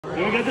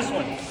Then we got this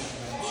one.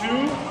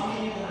 2.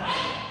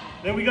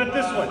 Then we got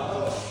this one.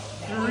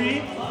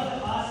 3.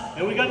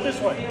 Then we got this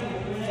one.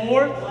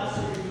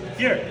 4.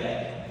 Here.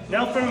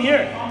 Now from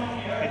here,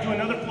 I do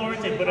another floor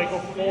rotate, but I go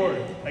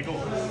forward. I go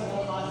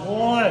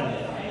 1.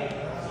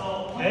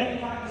 Okay?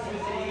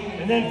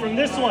 And then from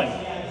this one,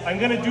 I'm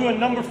going to do a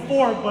number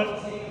 4,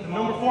 but the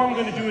number 4 I'm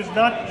going to do is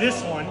not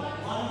this one.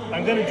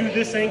 I'm going to do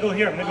this angle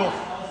here. I'm going to go.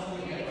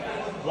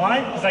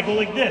 Why? Because I go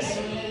like this.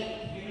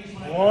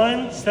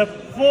 1 step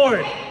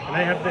forward, and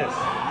I have this.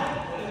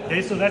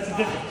 Okay, so that's the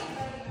difference.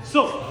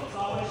 So,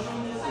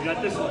 we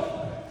got this one.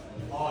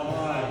 1,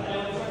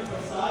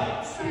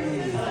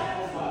 2,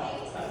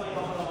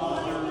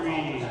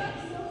 3,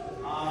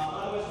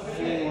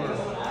 4,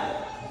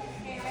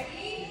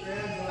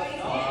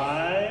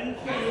 5.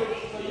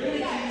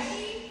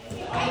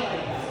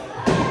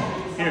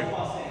 Here.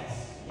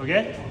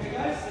 Okay?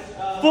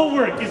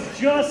 Footwork is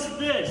just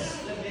this.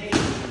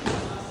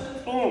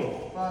 Boom.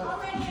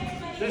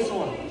 This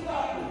one.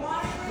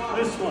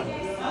 This one.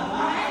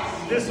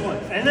 This one.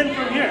 And then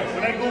from here,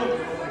 when I go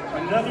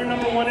another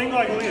number 1 angle,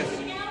 I go this.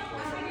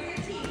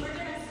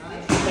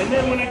 And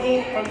then when I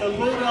go from the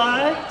low to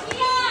high,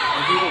 I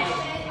do this.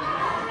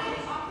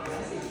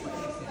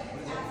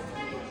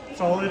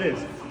 That's all it is.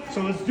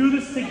 So let's do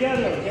this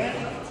together, okay?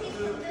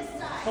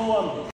 So